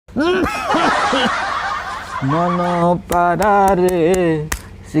मन पारारे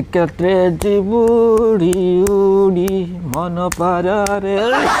सिकत्रे जीबुड़ी उड़ी मन पारारे।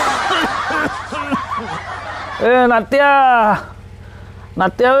 ए नात्या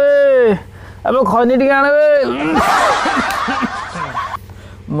नात्या वे अब खनी टी आने वे।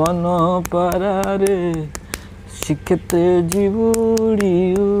 मन पारारे सिकत्रे जीबुड़ी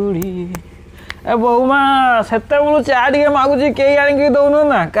उड़ी। ए बहुमा सेते बेलू चा टे मागुची कई आनिक दौन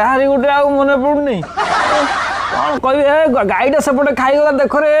ना कहारी गोटे आ मन पड़ुनी कौन कह गाईटा सेपटे खाईगला देख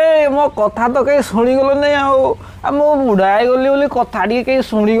रे मो कथा तो कहीं शुणीगल नहीं मो बुढ़ा गली बोली कथा टे कहीं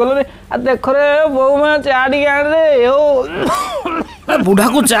शुणीगल नहीं देख रे बहुमा चा टे आण रे बुढ़ा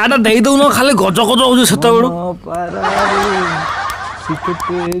को चाटा दे दौन खाली गज गज हो सेते बेलू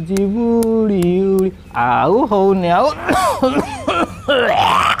जीबुड़ी उड़ी आउ होने आउ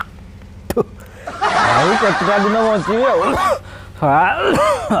केतटा दिन बची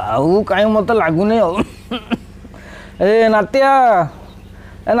आउ कहीं मत लगुनि ए नात्या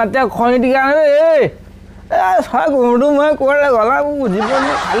खनी टी आने गुंडू मैं कौड़े गला बुझीपार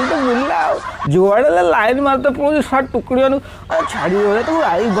खाली तो बुला जुआड़े लाइन मारते पड़ो शर्ट टुकड़ी छाड़ी गले तो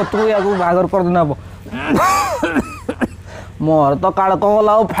आई गत को बाहर कर देना मोर तो काड़क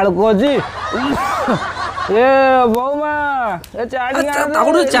गला फाड़क अच्छी ए बहुमा ए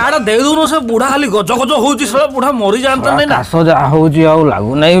चाटा दे दौन से बुढ़ा खाली गज गज होउची से बुढ़ा मरी जानता नहीं ना काश जा होउची आ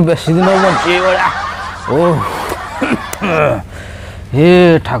लागु नहीं बेसी दिन बची गया ओ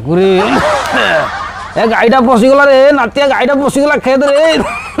हे ठाकुरी ए गाईटा पशिगला रे नातिया गाईटा पशिगला खेत रे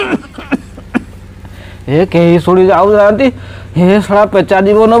ए कहीं शुणी जाऊ जाती हे साला पेचा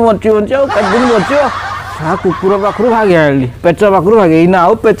जीवन बची बची आ केत दिन बचियो साला कुकुर पाखरु भागी आली पेचा पाखरु भागी ना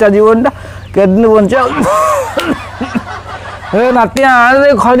आउ पेचा जीवनटा केत दिन बचा ए नातिया आने दे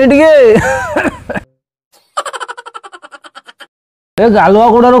खनी टिके ए गालुआ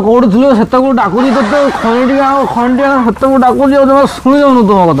कोड़ार कौड़ थी से डाकुची ते खनी टे से डाकुची शुणी जाऊन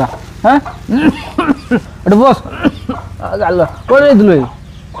तुम कथा हाँ बस गालुआ कौन जाइए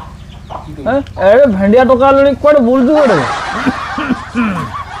ए भेंडिया टोका कौन बुलू कौटे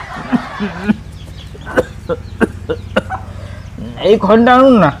यही खनिटा आणु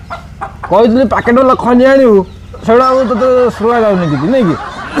ना कही पैकेट वाला खनी आणु से तो शुणा जाऊनी कि नहीं कि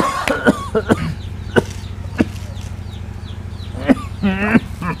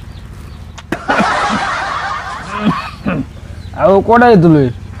कौटे जाइलु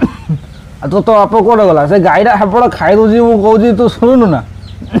तो बाप कौटे गला से गाईटा हापड़ खाई दूसरी मुझे तू शुणुनु ना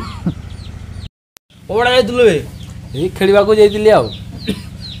कौटे जाइलु खेलवा को जाइए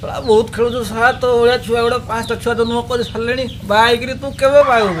बहुत खेलु सारा तो भाया छुआ गुड़ा 5टा छुआ जन्म कर सारे बाहर तू के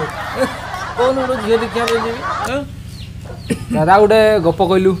कौन गोटे झील देखा जी दादा गोटे गप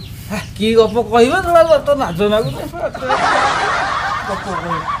कहलु कि गप कह तो नाच ना गप कि गप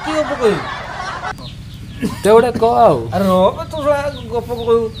कह ते गोटे कह अरे रो तू गप कह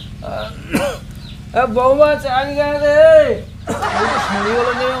बहुमा चाली गाँव शुणीगल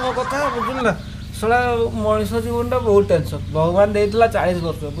नहीं मो कथा बुझल ना साला मनीष जीवनटा बहुत टेंशन भगवान देता 40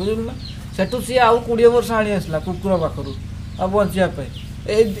 वर्ष बुझल ना सेठू सी आउ 20 वर्ष आनी आसला कुकुर पाखर आ बचापी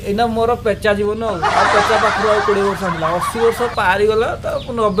एना मोर पेचा जीवन पेचा पाखर आ 20 वर्ष आना 80 वर्ष पारी गला तो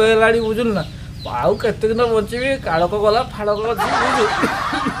 90 है बुझल ना आउ केते दिन बची काड़क गला फाड़क अच्छी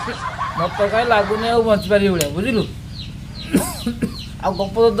मत कहीं लगुनि आ बचपारि भाया बुझलु आ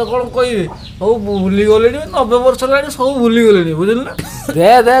गप तो कौन कहे सब भूली गले 90 वर्ष है सब भूली गले बुझल ना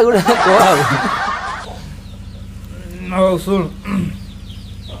दे दे गोटे कह शुण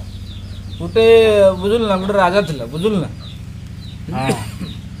गोटे बुझल ना गोटे राजा थिला बुझल ना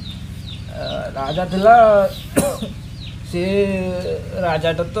राजा थिला से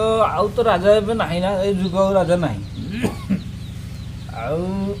राजाटा तो आउ तो राजा एबे नाही ना ए जुग राजा नाही आउ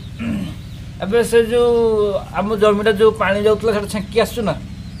से जो आम जमीटा जो पानी जाऊला से छेकी आसु ना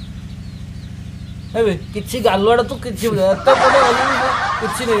हे किसी गालुआड़ा तो किसी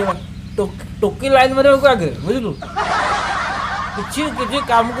किसी नहीं टोकी लाइन मारे आगे बुझलु किसी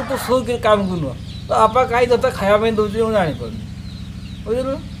काम को तो सो काम को नुह तो आपा कहीं तोते खाया दौर जापर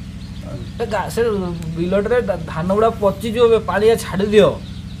बुझलु से बिलटे धान गुड़ा पचीज पालिया छाड़ी दियो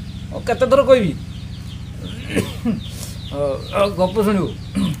केते थर कहि गप शुणु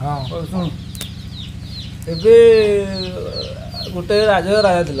शुण एबे गोटे राजा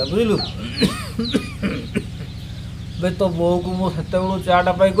थिला बुझलु बे तो बो को मो सेते बेलू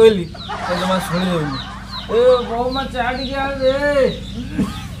चाटा पाई कहली जमा शुणी जाऊनी ए बो मा चा टिके दे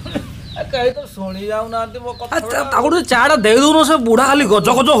कहीं तो शुणी जाऊ ना मो कथा ताको चाटा दे दउनो से बुढ़ा खाली गज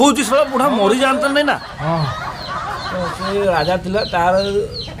गज होउची से बुढ़ा मरी जानता नहीं ना तो से राजा थिला तार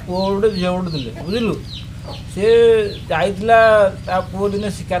पुओ गोटे झील गोटे थिले बुझलु ସେ ଯାଇଥିଲା ତା ପୁଅ ଦିନେ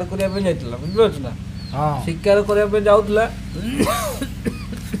ଶିକାର କରିବା ପାଇଁ ଯାଇଥିଲା ବୁଝିପାରୁଛୁ ନା ଶିକାର କରିବା ପାଇଁ ଯାଉଥିଲା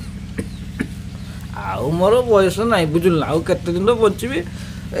ଆଉ ମୋର ବୟସ ନାହିଁ ବୁଝିଲୁ ନା ଆଉ କେତେ ଦିନ ବଞ୍ଚିବି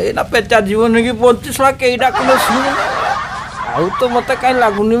ଏଇନା ପେଚା ଜୀବନ କି ବଞ୍ଚି ଶଳା କେହି ଡାକିଲେ ଶୁଣୁ ଆଉ ତ ମତେ କାହିଁ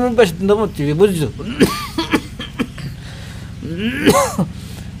ଲାଗୁନି ମୁଁ ବେଶୀ ଦିନ ବଞ୍ଚିବି ବୁଝୁଛୁ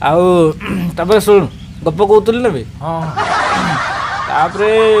ଆଉ ତାପରେ ଶୁଣୁ ଗପ କହୁଥିଲି ନେବେ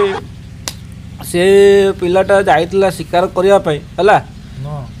ତାପରେ ସେ ପିଲାଟା ଯାଇଥିଲା ଶିକାର କରିବା ପାଇଁ ହେଲା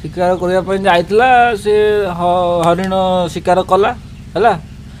ଶିକାର କରିବା ପାଇଁ ଯାଇଥିଲା ସେ ହରିଣ ଶିକାର କଲା ହେଲା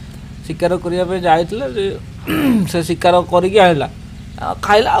ଶିକାର କରିବା ପାଇଁ ଯାଇଥିଲା ସେ ଶିକାର କରିକି ଆଣିଲା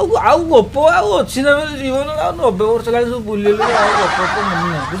ଖାଇଲା ଆଉ ଗପ ଆଉ ଅଛି ନା ଜୀବନ ଆଉ 90 ବର୍ଷ ହେଲାଣି ସବୁ ବୁଲିଲେ ଆଉ ଗପ ମନେ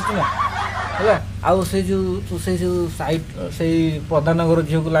ନାହିଁ ବୁଝୁଛୁ ନା ହେଲା ଆଉ ସେଇ ଯୋଉ ସାଇଟ୍ ସେଇ ପ୍ରଧାନ ଘର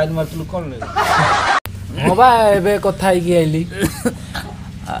ଝିଅକୁ ଲାଇନ୍ ମାରୁଥିଲୁ କ'ଣ ହଁ ବା ଏବେ କଥା ହେଇକି ଆଇଲି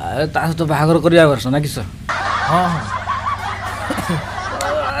ତା ସହିତ ବାହାଘର କରିବା ବର୍ଷ ନା କିସ ହଁ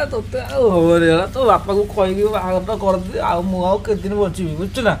ତୋତେ ଆଉ ହବନି ହେଲା ତୋ ବାପାକୁ କହିକି ବାହାଘରଟା କରିଦେ ଆଉ ମୁଁ ଆଉ କେତେ ଦିନ ବଞ୍ଚିବି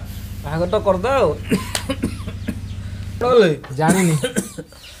ବୁଝୁଛୁ ନା ବାହାଘରଟା କରିଦେ ଆଉ ଜାଣିନି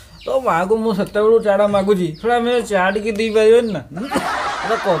ତୋ ମାଆକୁ ମୁଁ ସେତେବେଳୁ ଚାଟା ମାଗୁଛି ଶୁଣ ଆମେ ଚା ଟିକେ ଦେଇପାରିବେନି ନା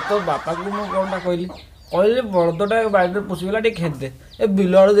ତୋ ବାପାକୁ ମୁଁ କ'ଣଟା କହିଲି ବଳଦଟା ବାଡ଼ିରେ ପଶିଗଲା ଟିକେ ଖେଦେ ଏ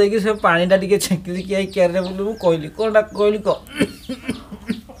ବିଲ ଆଡ଼ୁ ଯାଇକି ସେ ପାଣିଟା ଟିକେ ଛେଙ୍କି ଦେଇକି ଆଇ କ୍ୟାରିରେ ବୋଲି ମୁଁ କହିଲି କ'ଣଟା କହିଲି କହ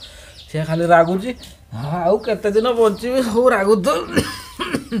ସେ ଖାଲି ରାଗୁଛି ଆଉ କେତେ ଦିନ ବଞ୍ଚିବି ସବୁ ରାଗୁଥ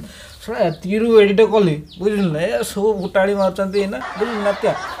ଶୁଣ ଏତିକିରୁ ଏଡ଼ିଟେ କଲି ବୁଝିଲୁ ନା ଏ ସବୁ ଭୁଟାଣି ମାରୁଛନ୍ତି ଏଇନା ବୁଝିଲୁ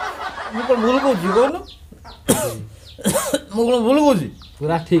ନାତ୍ୟା ମୁଁ କ'ଣ ଭୁଲ କହୁଛି କହୁନୁ ମୁଁ କ'ଣ ଭୁଲ କହୁଛି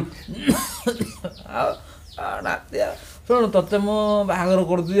ପୁରା ଠିକ୍ ଆଉ ନାତ୍ୟା ଶୁଣୁ ତତେ ମୁଁ ବାହାଘର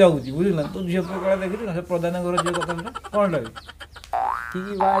କରିଦେଇ ଯାଉଛି ବୁଝିଲୁ ନା ତୁ ଝିଅ ପୁଅ ଦେଖିଛୁ ନା ସେ ପ୍ରଧାନ ଘର ଝିଅ କଥା କ'ଣ ଲାଗେ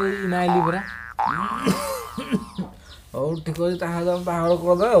ଠିକ୍ ଭାଇ ନାଇଲି ପୁରା ହଉ ଠିକ୍ ଅଛି ତାହେଲେ ଆମେ ବାହାଘର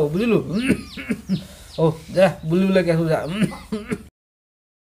କରିଦେବା ଆଉ ବୁଝିଲୁ ହଉ ଯା ବୁଲି ବୁଲାକି ଆସିବୁ ଯା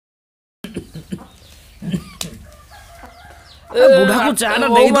ବୁଢାକୁ ଚା ଟା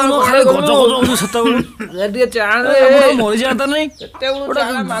ଦେଇଦଉନ ଖାଲି ଗଜ ଗଜ ହଉଛି ସେତେବେଳୁ ଟିକେ ଚା ମରିଯାଆନ୍ତା ନାଇଁ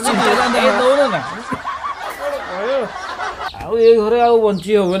ଆଉ ଏଇ ଘରେ ଆଉ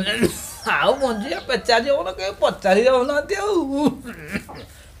ବଞ୍ଚି ହବନି ଆଉ ବଞ୍ଚିବା ପଚାରି ହବନ କେହି ପଚାରି ଯାଉନାହାନ୍ତି ଆଉ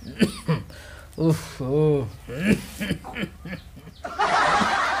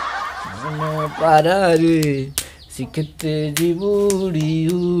ପାରାରେ ଶିଖେତେ ଯିବୁଡ଼ି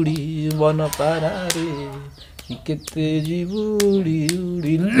ଉଡ଼ି ବନ ପାରାରେ শিখেতে জীবুড়ি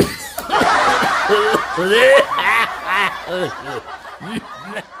উড়ি